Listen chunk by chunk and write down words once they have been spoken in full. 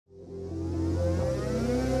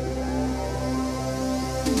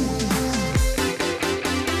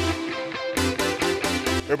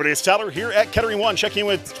Everybody, it's Tyler here at Kettering 1, checking in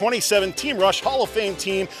with 27 Team Rush Hall of Fame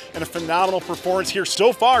team, and a phenomenal performance here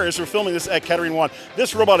so far as we're filming this at Kettering 1.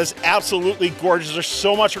 This robot is absolutely gorgeous. There's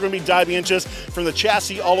so much we're going to be diving into, just from the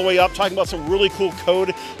chassis all the way up, talking about some really cool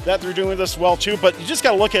code that they're doing with this well too, but you just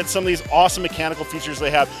got to look at some of these awesome mechanical features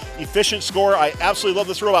they have. Efficient score, I absolutely love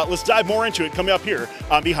this robot. Let's dive more into it coming up here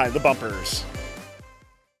on Behind the Bumpers.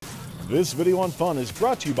 This video on fun is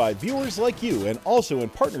brought to you by viewers like you and also in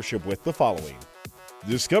partnership with the following.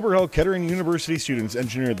 Discover how Kettering University students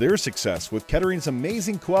engineer their success with Kettering's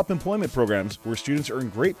amazing co-op employment programs where students earn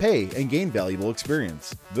great pay and gain valuable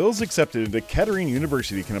experience. Those accepted into Kettering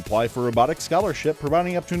University can apply for a robotics scholarship,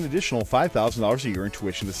 providing up to an additional $5,000 a year in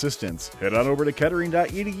tuition assistance. Head on over to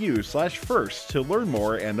kettering.edu/first to learn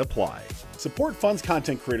more and apply. Support funds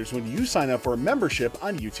content creators when you sign up for a membership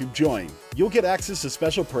on YouTube Join. You'll get access to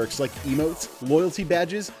special perks like emotes, loyalty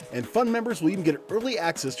badges, and fun members will even get early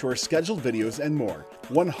access to our scheduled videos and more.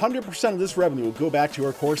 100% of this revenue will go back to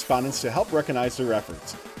our correspondents to help recognize their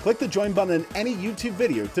efforts. Click the join button in any YouTube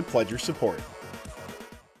video to pledge your support.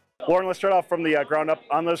 Lauren, let's start off from the ground up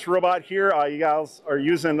on this robot here. You guys are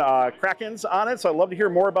using Krakens on it, so I'd love to hear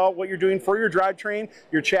more about what you're doing for your drivetrain,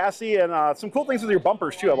 your chassis, and some cool things with your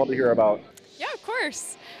bumpers too I'd love to hear about. Yeah, of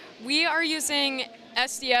course. We are using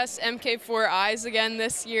SDS MK4Is again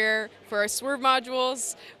this year for our swerve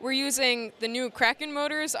modules. We're using the new Kraken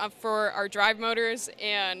motors for our drive motors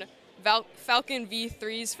and Falcon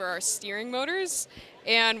V3s for our steering motors.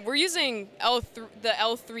 And we're using the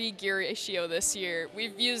L3 gear ratio this year.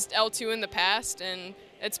 We've used L2 in the past, and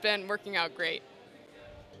it's been working out great.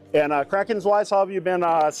 And Krakens wise, how have you been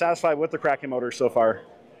satisfied with the Kraken motors so far?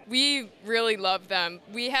 We really love them.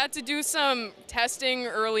 We had to do some testing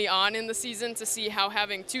early on in the season to see how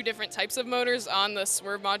having two different types of motors on the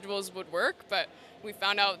swerve modules would work, but we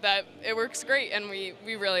found out that it works great, and we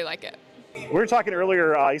really like it. We were talking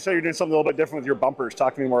earlier, you said you're doing something a little bit different with your bumpers.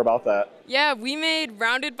 Talk to me more about that. Yeah, we made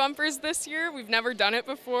rounded bumpers this year. We've never done it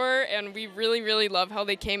before, and we really love how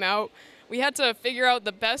they came out. We had to figure out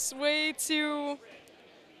the best way to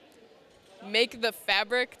make the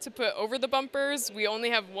fabric to put over the bumpers. We only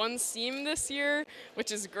have one seam this year,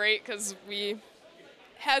 which is great because we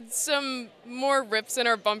had some more rips in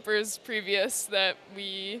our bumpers previous that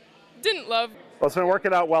we didn't love. Well, it's been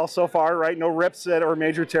working out well so far, right? No rips or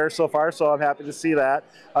major tears so far, so I'm happy to see that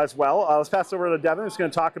as well. Let's pass over to Devin, who's going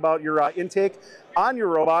to talk about your intake on your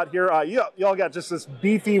robot here. You all got just this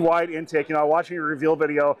beefy wide intake. You know, watching your reveal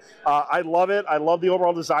video, I love it. I love the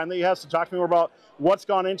overall design that you have. So talk to me more about what's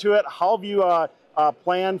gone into it. How have you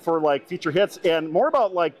planned for like feature hits, and more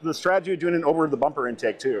about like the strategy of doing an over the bumper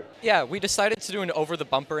intake too? Yeah, we decided to do an over the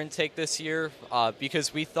bumper intake this year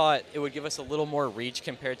because we thought it would give us a little more reach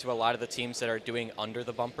compared to a lot of the teams that are doing under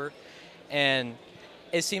the bumper, and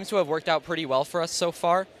it seems to have worked out pretty well for us so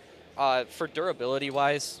far. For durability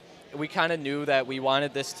wise, we kind of knew that we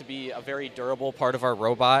wanted this to be a very durable part of our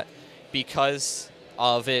robot because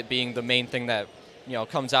of it being the main thing that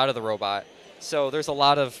comes out of the robot. So there's a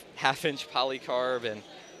lot of half-inch polycarb and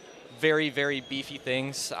very beefy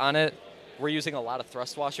things on it. We're using a lot of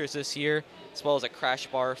thrust washers this year, as well as a crash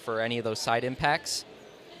bar for any of those side impacts.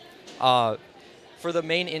 For the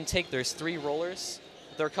main intake, there's 3 rollers.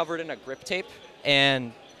 They're covered in a grip tape,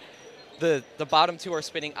 and the bottom 2 are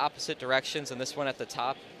spinning opposite directions, and this one at the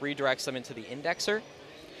top redirects them into the indexer.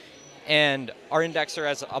 And our indexer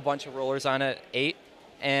has a bunch of rollers on it, 8,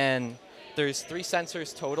 and there's 3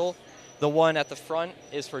 sensors total. The one at the front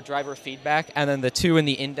is for driver feedback, and then the 2 in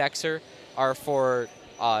the indexer are for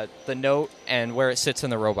the note and where it sits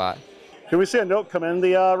in the robot. Can we see a note come in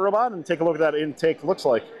the robot and take a look at that intake looks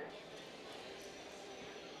like?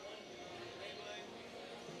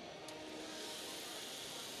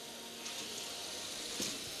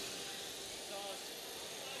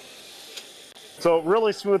 So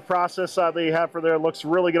really smooth process that you have for there. Looks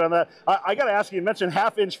really good on that. I got to ask you mentioned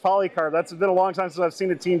half-inch polycarb. That's been a long time since I've seen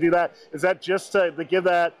a team do that. Is that just to give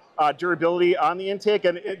that durability on the intake?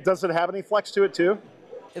 And does it have any flex to it too?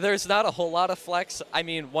 There's not a whole lot of flex. I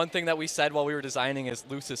mean, one thing that we said while we were designing is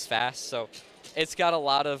loose is fast. So it's got a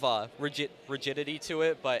lot of rigidity to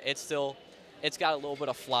it, but it's got a little bit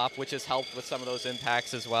of flop, which has helped with some of those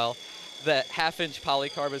impacts as well. The half-inch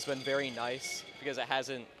polycarb has been very nice because it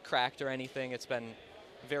hasn't cracked or anything. It's been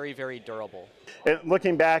very durable. And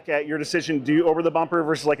looking back at your decision to do over the bumper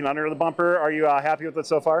versus like an under the bumper, are you happy with it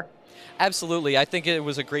so far? Absolutely. I think it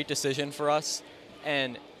was a great decision for us,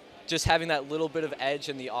 and just having that little bit of edge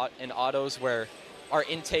in autos where our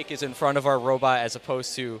intake is in front of our robot as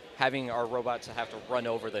opposed to having our robot to have to run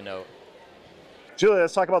over the note. Julia,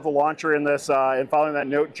 let's talk about the launcher in this and following that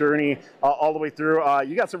note journey all the way through.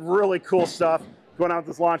 You got some really cool stuff going on with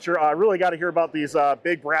this launcher. I really got to hear about these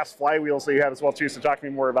big brass flywheels that you have as well too, so talk to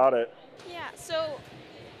me more about it. Yeah, so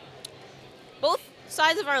both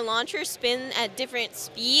sides of our launcher spin at different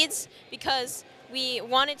speeds because we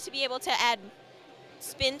wanted to be able to add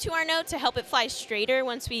spin to our note to help it fly straighter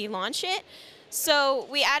once we launch it. So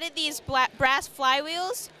we added these brass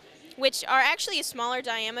flywheels, which are actually a smaller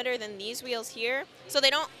diameter than these wheels here. So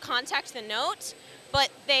they don't contact the note, but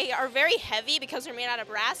they are very heavy because they're made out of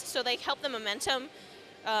brass, so they help the momentum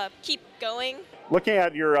keep going. Looking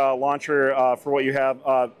at your launcher for what you have,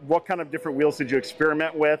 what kind of different wheels did you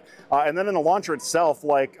experiment with? And then in the launcher itself,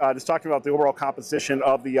 like just talking about the overall composition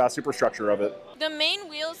of the superstructure of it. The main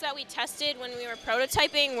wheels that we tested when we were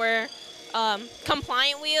prototyping were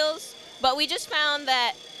compliant wheels, but we just found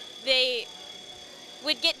that they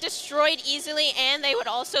would get destroyed easily and they would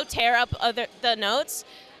also tear up the notes.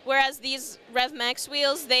 Whereas these RevMax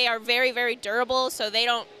wheels, they are very, very durable, so they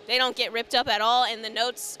don't get ripped up at all, and the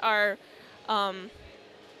notes are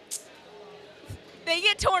they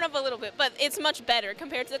get torn up a little bit, but it's much better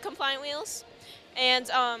compared to the compliant wheels. And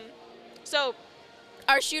so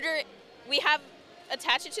our shooter, we have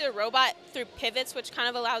attached it to the robot through pivots, which kind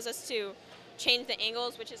of allows us to change the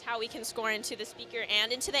angles, which is how we can score into the speaker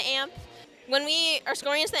and into the amp. When we are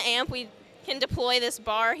scoring into the amp, we can deploy this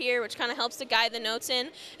bar here, which kind of helps to guide the notes in,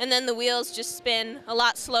 and then the wheels just spin a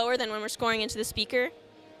lot slower than when we're scoring into the speaker.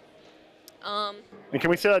 And can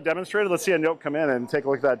we see that demonstrated? Let's see a note come in and take a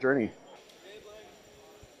look at that journey.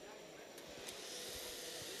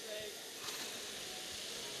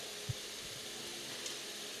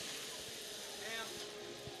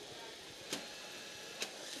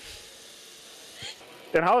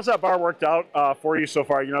 And how has that bar worked out for you so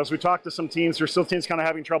far? You know, as we talked to some teams, there's still teams kind of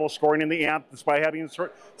having trouble scoring in the amp despite having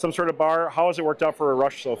some sort of bar. How has it worked out for a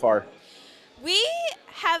Rush so far? We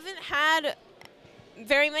haven't had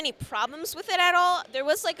very many problems with it at all. There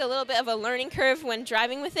was like a little bit of a learning curve when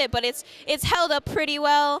driving with it, but it's held up pretty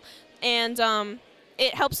well, and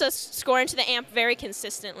it helps us score into the amp very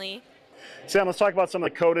consistently. Sam, let's talk about some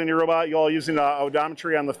of the code in your robot. You all using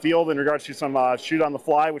odometry on the field in regards to some shoot on the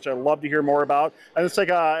fly, which I'd love to hear more about. And let's take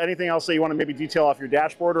anything else that you want to maybe detail off your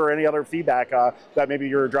dashboard or any other feedback that maybe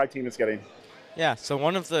your drive team is getting. Yeah, so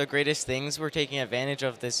one of the greatest things we're taking advantage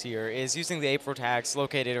of this year is using the April tags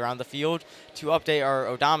located around the field to update our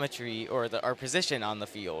odometry, or our position on the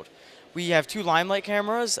field. We have two Limelight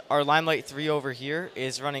cameras. Our Limelight 3 over here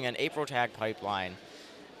is running an April tag pipeline.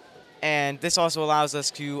 And this also allows us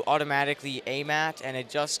to automatically aim at and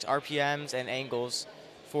adjust RPMs and angles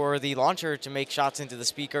for the launcher to make shots into the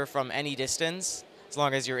speaker from any distance, as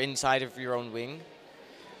long as you're inside of your own wing.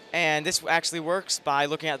 And this actually works by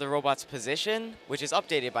looking at the robot's position, which is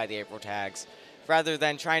updated by the April tags, rather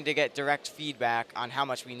than trying to get direct feedback on how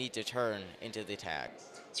much we need to turn into the tags.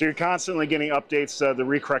 So you're constantly getting updates to the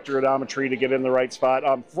recorrect your odometry to get in the right spot.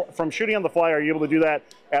 From shooting on the fly, are you able to do that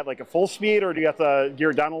at like a full speed, or do you have to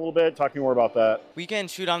gear it down a little bit? Talk to me more about that. We can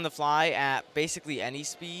shoot on the fly at basically any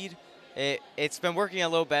speed. It's been working a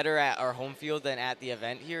little better at our home field than at the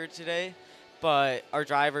event here today, but our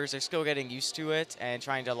drivers are still getting used to it and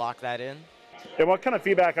trying to lock that in. And what kind of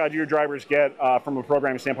feedback do your drivers get from a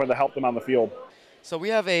programming standpoint to help them on the field? So we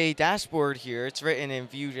have a dashboard here. It's written in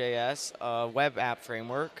Vue.js, a web app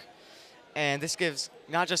framework. And this gives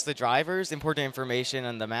not just the drivers important information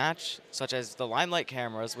on the match, such as the Limelight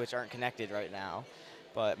cameras, which aren't connected right now,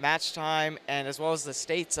 but match time, and as well as the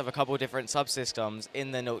states of a couple different subsystems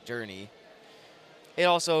in the note journey.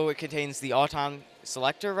 It contains the Auton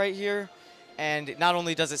selector right here. And not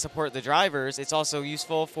only does it support the drivers, it's also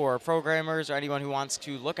useful for programmers or anyone who wants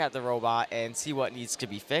to look at the robot and see what needs to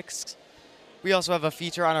be fixed. We also have a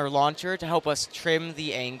feature on our launcher to help us trim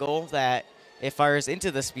the angle that it fires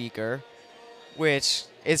into the speaker, which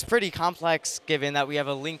is pretty complex given that we have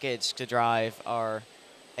a linkage to drive our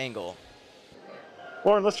angle.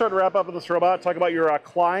 Lauren, let's start to wrap up with this robot. Talk about your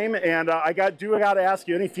climb, and I got to ask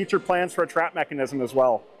you, any future plans for a trap mechanism as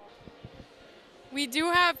well? We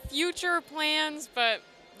do have future plans, but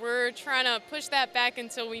we're trying to push that back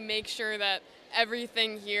until we make sure that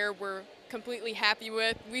everything here we're completely happy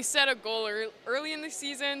with. We set a goal early in the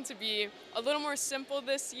season to be a little more simple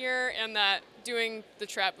this year, and that doing the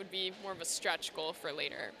trap would be more of a stretch goal for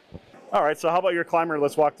later. All right, so how about your climber?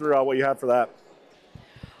 Let's walk through what you have for that.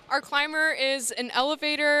 Our climber is an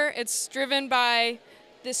elevator. It's driven by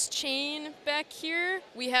this chain back here.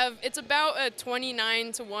 It's about a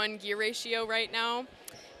 29-to-1 gear ratio right now.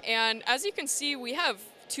 And as you can see, we have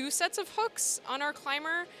two sets of hooks on our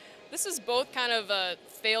climber. This is both kind of a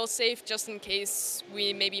fail-safe just in case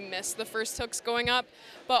we maybe miss the first hooks going up,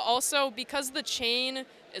 but also because the chain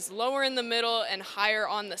is lower in the middle and higher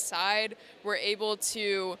on the side, we're able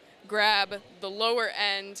to grab the lower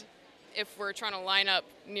end. If we're trying to line up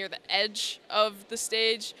near the edge of the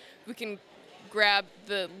stage, we can grab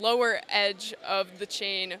the lower edge of the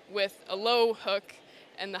chain with a low hook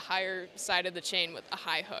and the higher side of the chain with a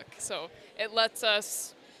high hook. So it lets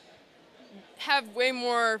us have way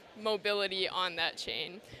more mobility on that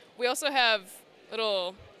chain. We also have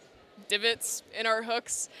little divots in our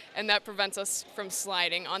hooks, and that prevents us from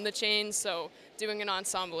sliding on the chain, so doing an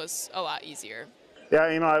ensemble is a lot easier.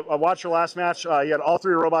 Yeah, you know, I watched your last match. You had all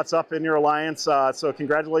 3 robots up in your alliance, so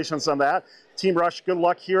congratulations on that. Team Rush, good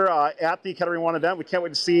luck here at the Kettering 1 event. We can't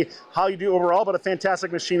wait to see how you do overall, but a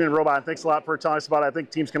fantastic machine and robot. And thanks a lot for telling us about it. I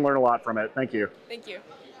think teams can learn a lot from it. Thank you. Thank you.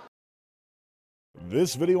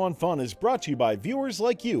 This video on fun is brought to you by viewers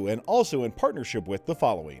like you and also in partnership with the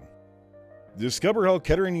following. Discover how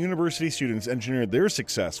Kettering University students engineered their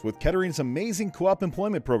success with Kettering's amazing co-op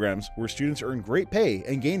employment programs where students earn great pay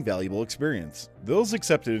and gain valuable experience. Those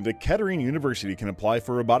accepted into Kettering University can apply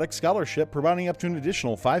for a robotics scholarship providing up to an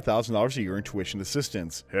additional $5,000 a year in tuition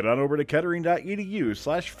assistance. Head on over to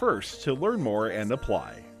kettering.edu/first to learn more and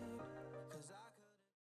apply.